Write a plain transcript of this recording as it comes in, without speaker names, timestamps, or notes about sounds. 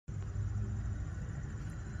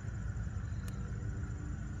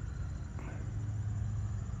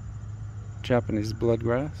Japanese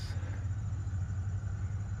bloodgrass.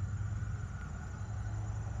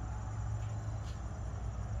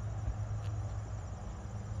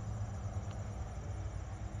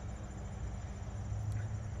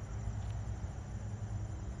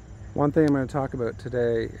 One thing I'm going to talk about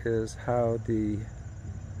today is how the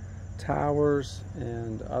towers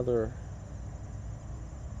and other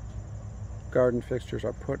garden fixtures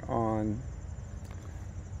are put on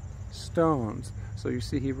stones. So you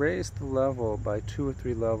see he raised the level by 2 or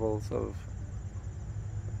 3 levels of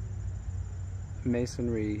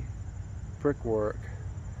masonry brickwork.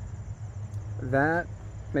 That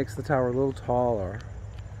makes the tower a little taller.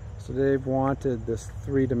 So they've wanted this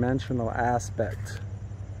 3-dimensional aspect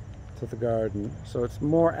to the garden, so it's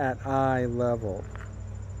more at eye level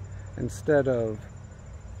instead of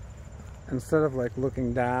like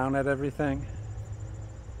looking down at everything.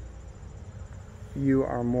 You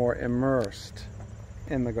are more immersed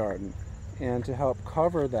in the garden, and to help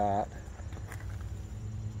cover that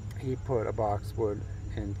he put a boxwood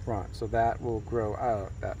in front, so that will grow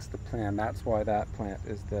out. That's the plan. That's why that plant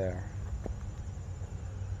is there.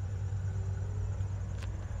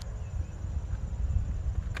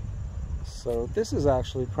 So this is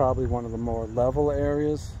actually probably one of the more level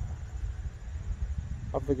areas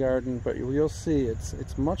of the garden, but you'll see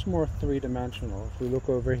it's much more 3-dimensional. If we look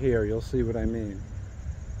over here, you'll see what I mean.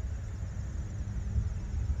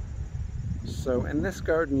 So in this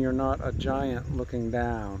garden, you're not a giant looking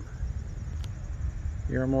down.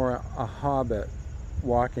 You're more a hobbit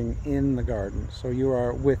walking in the garden. So you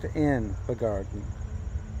are within the garden.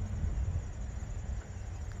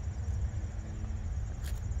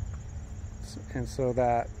 And so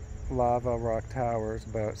that lava rock tower is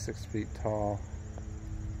about 6 feet tall.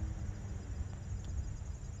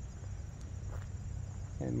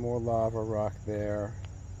 And more lava rock there,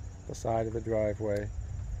 the side of the driveway.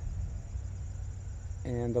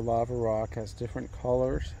 And the lava rock has different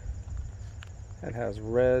colors. It has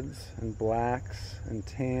reds and blacks and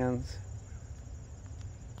tans,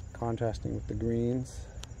 contrasting with the greens.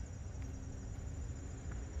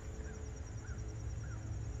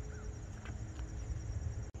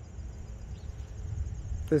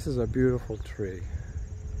 This is a beautiful tree.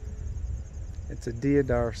 It's a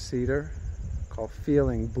deodar cedar called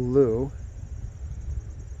Feeling Blue.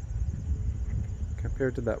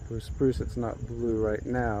 Compared to that blue spruce, it's not blue right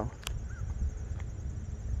now.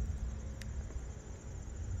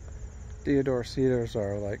 Deodar cedars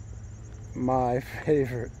are like my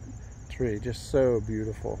favorite tree, just so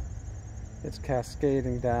beautiful. It's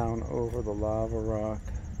cascading down over the lava rock.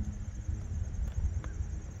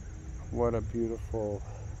 What a beautiful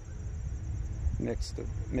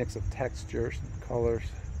mix of textures and colors.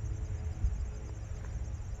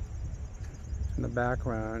 In the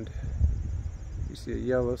background, you see a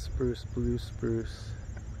yellow spruce, blue spruce,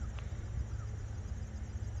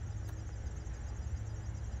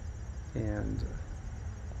 and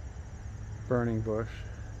burning bush.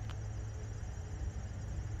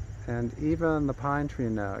 And even the pine tree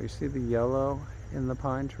now, you see the yellow in the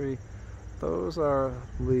pine tree? Those are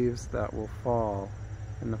leaves that will fall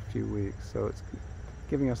in a few weeks, so it's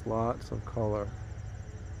giving us lots of color.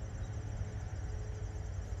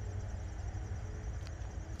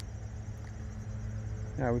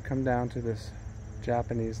 Now we come down to this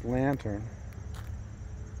Japanese lantern,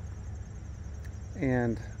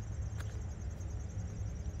 and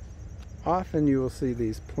often you will see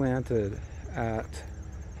these planted at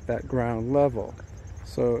that ground level.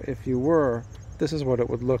 So if you were, this is what it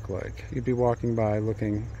would look like. You'd be walking by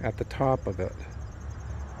looking at the top of it.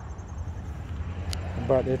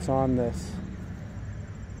 But it's on this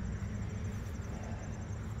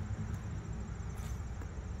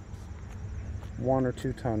one or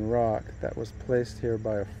 2 ton rock that was placed here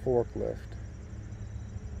by a forklift,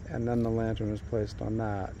 and then the lantern was placed on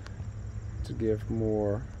that to give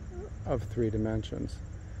more of 3 dimensions.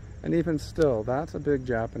 And even still, that's a big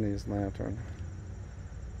Japanese lantern.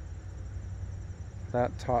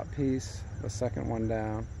 That top piece, the second one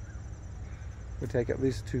down, would take at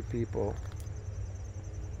least 2 people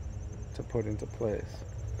to put into place.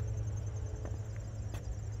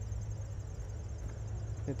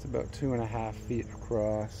 It's about 2.5 feet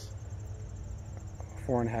across,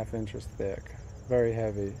 4.5 inches thick, very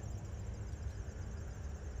heavy.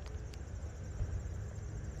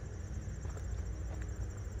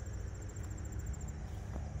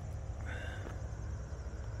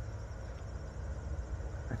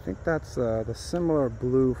 I think that's the similar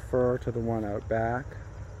blue fir to the one out back.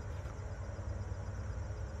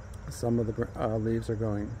 Some of the leaves are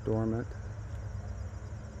going dormant.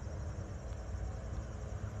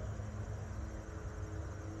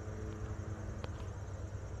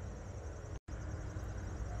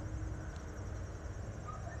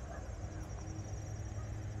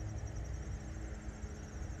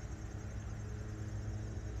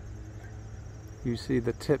 You see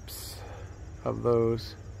the tips of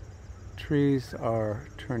those trees are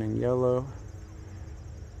turning yellow.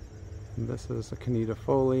 And this is a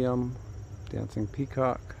Foliage, dancing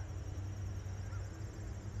peacock,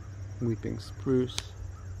 weeping spruce.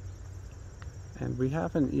 And we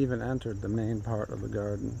haven't even entered the main part of the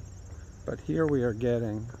garden, but here we are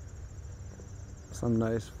getting some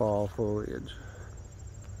nice fall foliage.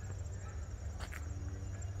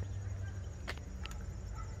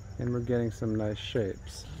 And we're getting some nice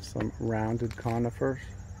shapes, some rounded conifers.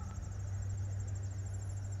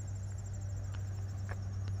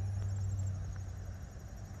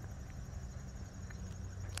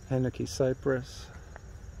 Henneke cypress.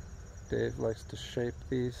 Dave likes to shape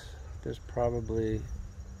these. There's probably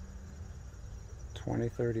 20,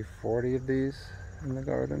 30, 40 of these in the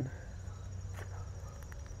garden.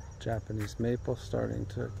 Japanese maple starting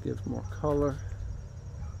to give more color.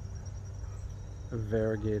 A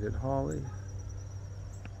variegated holly.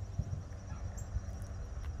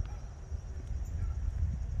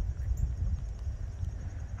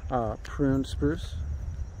 Prune spruce.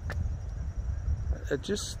 It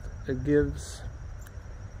gives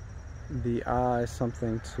the eye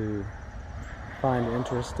something to find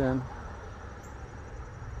interest in.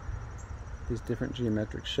 These different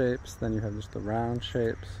geometric shapes. Then you have just the round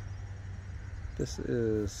shapes. This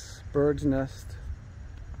is bird's nest.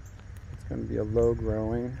 It's going to be a low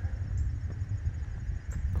growing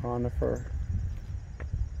conifer,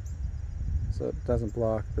 so it doesn't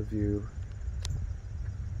block the view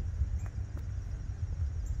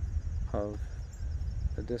of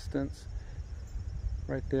the distance.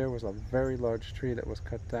 Right there was a very large tree that was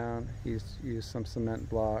cut down. He's used some cement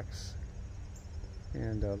blocks,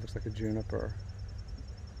 and looks like a juniper.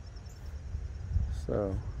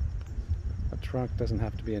 So a trunk doesn't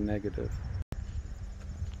have to be a negative.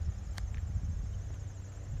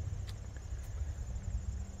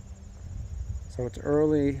 So it's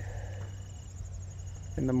early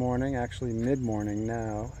in the morning, actually mid-morning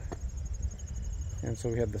now, and so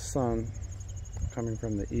we have the sun coming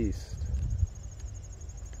from the east.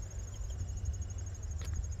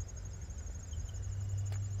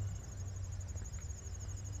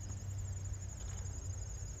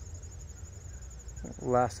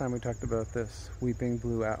 Last time we talked about this weeping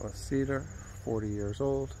blue Atlas cedar, 40 years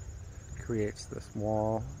old, creates this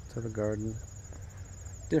wall to the garden.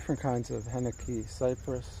 Different kinds of Henneke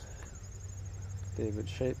cypress. David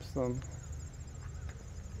shapes them.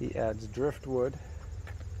 He adds driftwood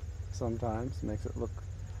sometimes, makes it look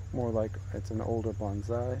more like it's an older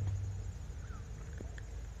bonsai.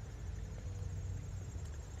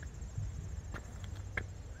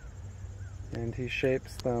 And he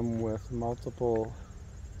shapes them with multiple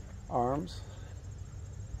arms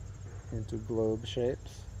into globe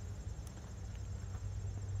shapes.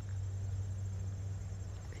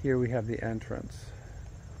 Here we have the entrance.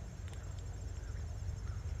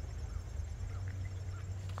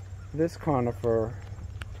 This conifer,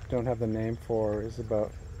 don't have the name for, is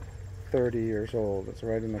about 30 years old. It's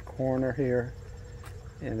right in the corner here,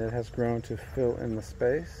 and it has grown to fill in the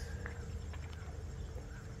space.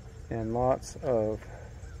 And lots of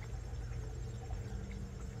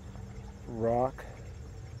rock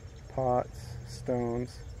pots,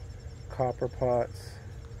 stones, copper pots,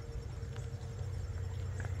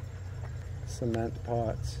 cement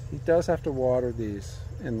pots. He does have to water these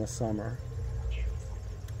in the summer.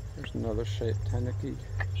 There's another shaped Henneke.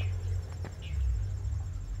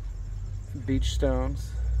 Beach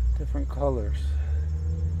stones, different colors.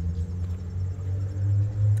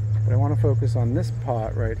 But I want to focus on this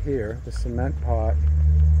pot right here, the cement pot.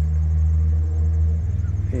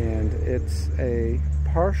 And it's a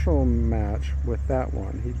partial match with that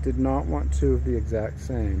one. He did not want two of the exact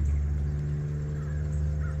same.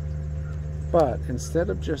 But instead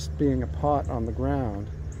of just being a pot on the ground,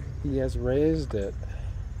 he has raised it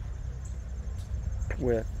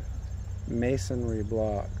with masonry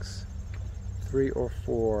blocks, 3 or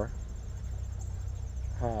 4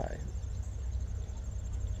 high.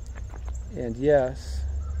 And yes,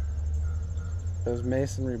 those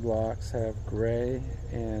masonry blocks have gray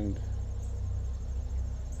and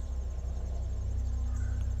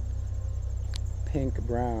pink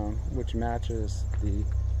brown, which matches the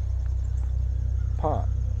pot.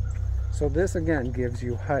 So this again gives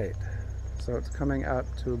you height. So it's coming up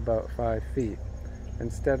to about 5 feet.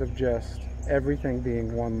 Instead of just everything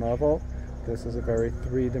being one level, this is a very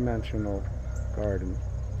three-dimensional garden.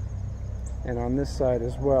 And on this side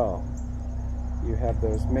as well, you have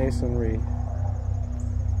those masonry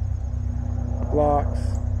blocks,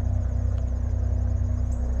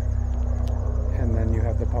 and then you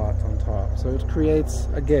have the pots on top. So it creates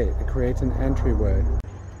a gate, it creates an entryway.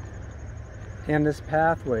 And this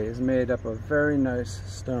pathway is made up of very nice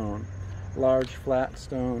stone, large flat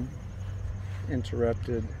stone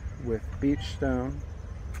interrupted with beach stone,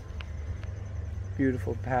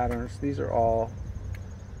 beautiful patterns. These are all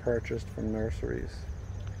purchased from nurseries.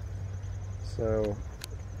 So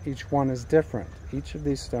each one is different. Each of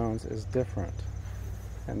these stones is different,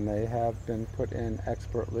 and they have been put in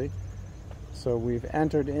expertly. So we've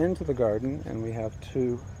entered into the garden and we have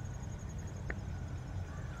two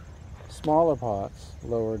smaller pots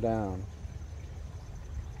lower down.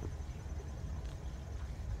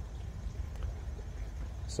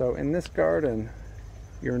 So in this garden,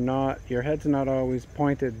 your head's not always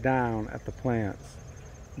pointed down at the plants.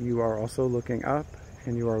 You are also looking up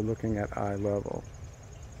and you are looking at eye level.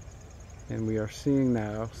 And we are seeing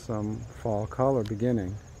now some fall color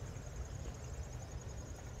beginning.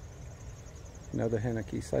 Another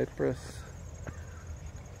Hinoki cypress.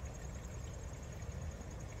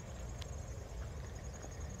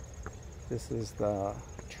 This is the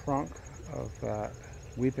trunk of that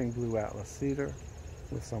weeping blue atlas cedar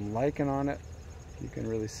with some lichen on it. You can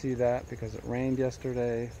really see that because it rained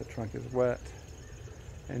yesterday. The trunk is wet.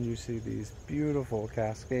 And you see these beautiful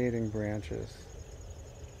cascading branches.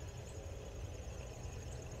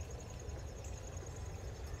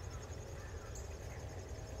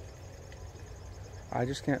 I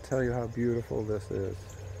just can't tell you how beautiful this is.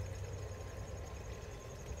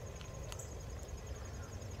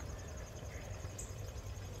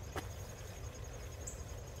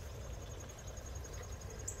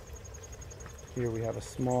 Here we have a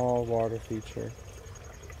small water feature.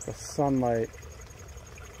 The sunlight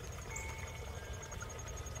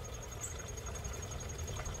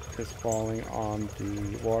is falling on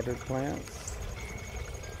the watered plants.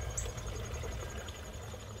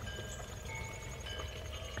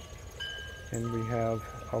 And we have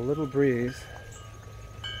a little breeze.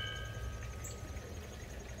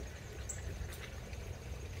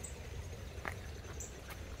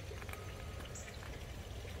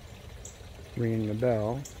 Ringing the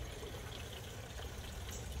bell.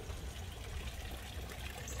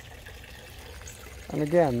 And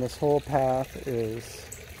again, this whole path is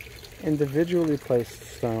individually placed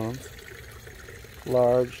stones,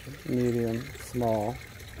 large, medium, small.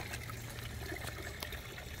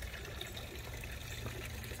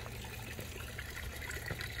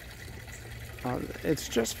 It's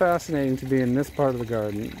just fascinating to be in this part of the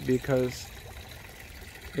garden because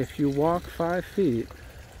if you walk 5 feet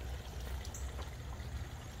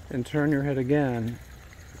and turn your head again,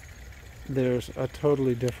 there's a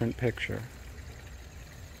totally different picture.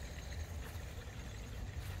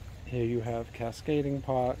 Here you have cascading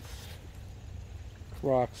pots,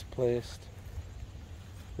 rocks placed.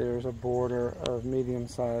 There's a border of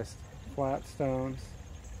medium-sized flat stones.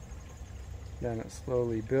 Then it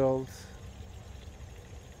slowly builds.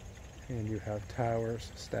 And you have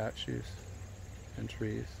towers, statues, and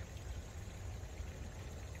trees.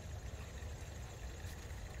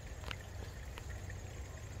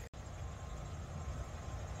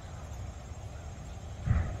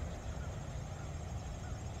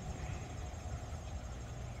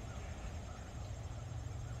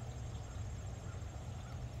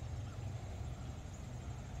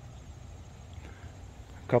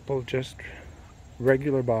 A couple of just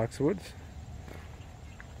regular boxwoods.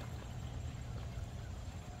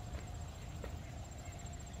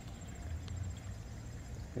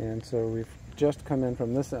 And so we've just come in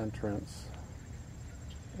from this entrance,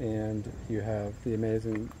 and you have the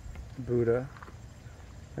amazing Buddha,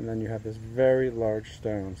 and then you have this very large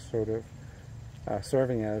stone sort of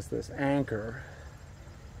serving as this anchor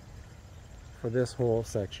for this whole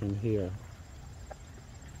section here.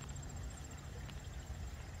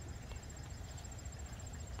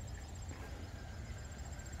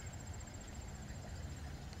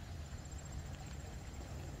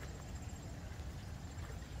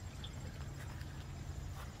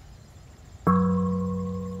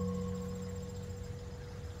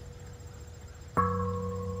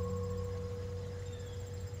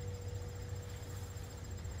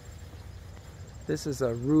 This is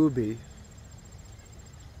a ruby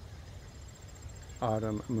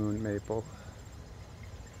autumn moon maple.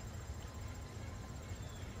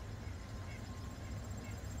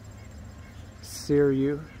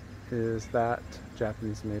 Siryu is that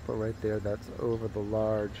Japanese maple right there. That's over the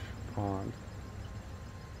large pond.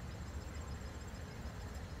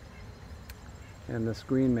 And this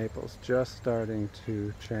green maple's just starting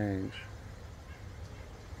to change.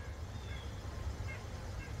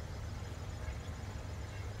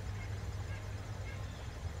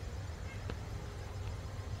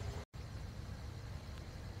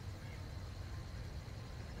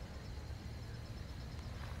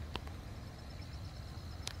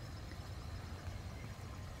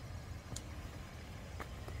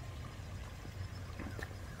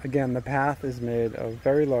 Again, the path is made of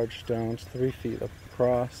very large stones, 3 feet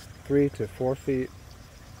across, 3 to 4 feet.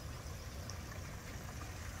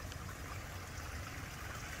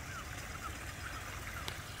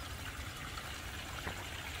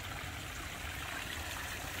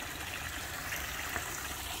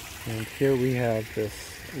 And here we have this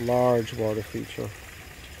large water feature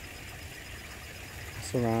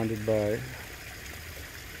surrounded by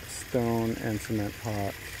stone and cement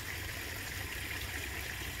pots.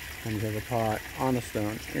 And you have a pot on a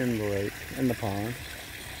stone in the lake, in the pond.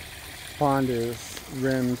 The pond is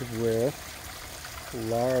rimmed with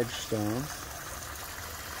large stones.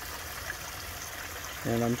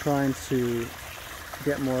 And I'm trying to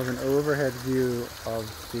get more of an overhead view of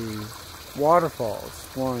the waterfalls.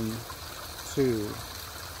 1, 2,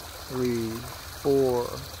 3, 4,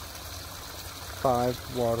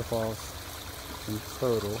 5 waterfalls in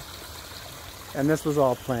total. And this was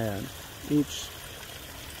all planned. Each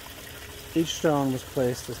stone was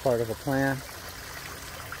placed as part of a plan.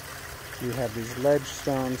 You have these ledge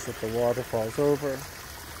stones that the water falls over,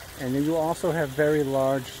 and then you also have very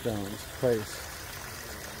large stones placed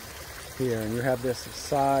here, and you have this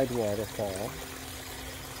side waterfall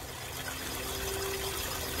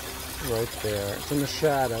right there. It's in the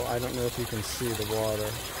shadow. I don't know if you can see the water.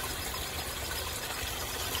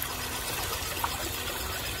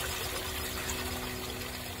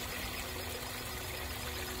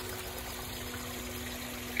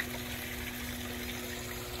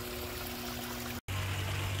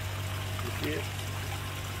 You see it?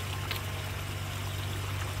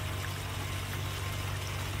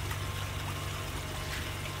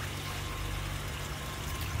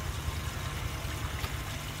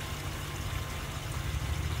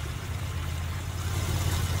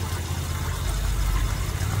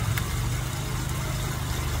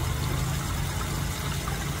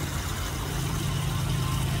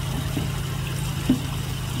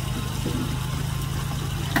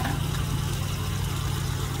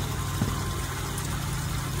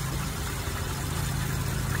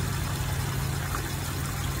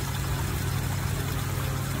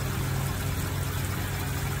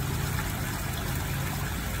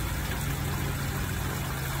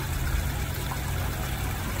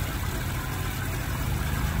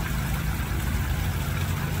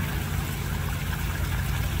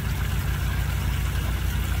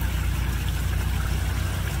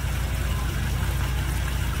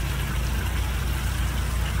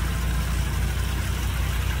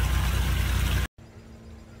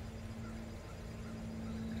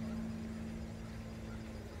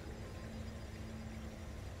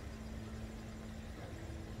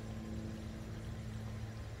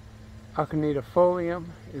 Foliage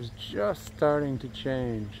is just starting to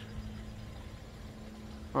change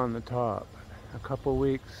on the top. A couple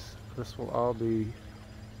weeks, this will all be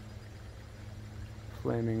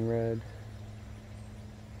flaming red.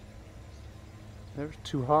 There's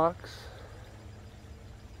 2 hawks.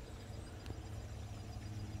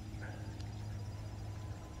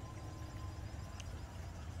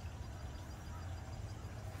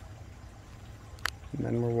 And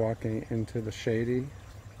then we're walking into the shady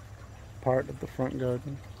part of the front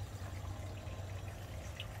garden.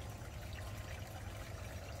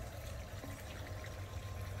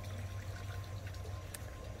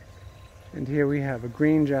 And here we have a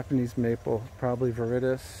green Japanese maple, probably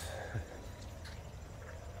viridis.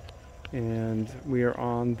 And we are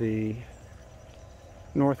on the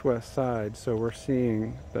northwest side, so we're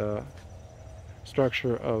seeing the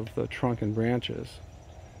structure of the trunk and branches.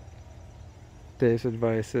 Dave's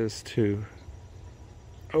advice is to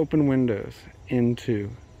open windows into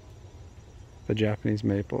the Japanese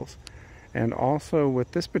maples. And also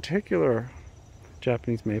with this particular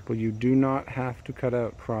Japanese maple, you do not have to cut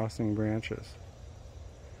out crossing branches.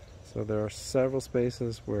 So there are several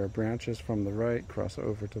spaces where branches from the right cross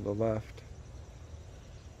over to the left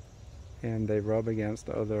and they rub against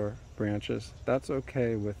other branches. That's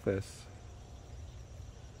okay with this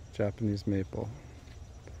Japanese maple.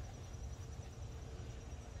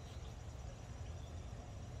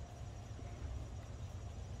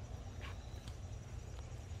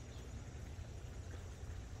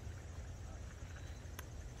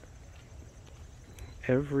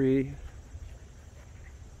 Every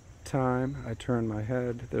time I turn my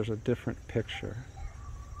head, there's a different picture.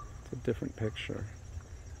 It's a different picture.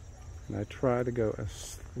 And I try to go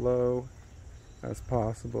as slow as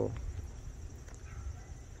possible.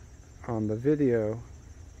 On the video,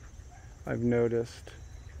 I've noticed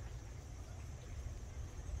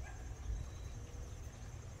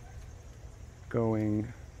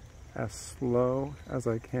going as slow as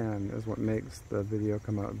I can is what makes the video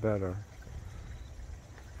come out better.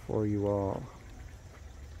 for you all.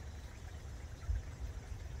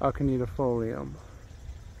 Aconitafolium.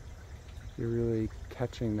 You're really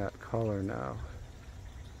catching that color now.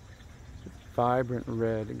 Vibrant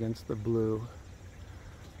red against the blue.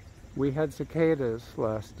 We had cicadas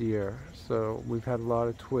last year, so we've had a lot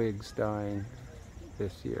of twigs dying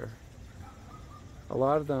this year. A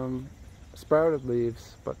lot of them sprouted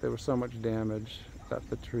leaves, but there was so much damage that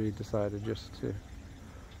the tree decided just to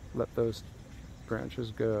let those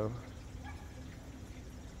branches go.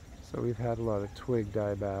 So we've had a lot of twig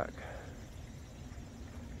die back.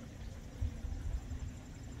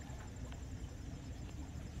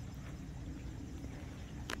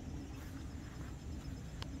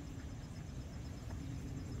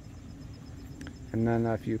 And then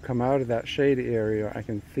if you come out of that shady area, I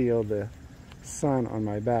can feel the sun on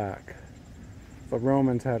my back. The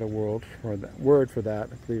Romans had a word for that,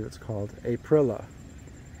 I believe it's called Aprilla.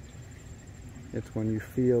 It's when you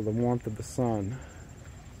feel the warmth of the sun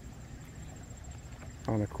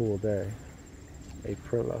on a cool day.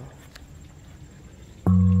 Aprilla.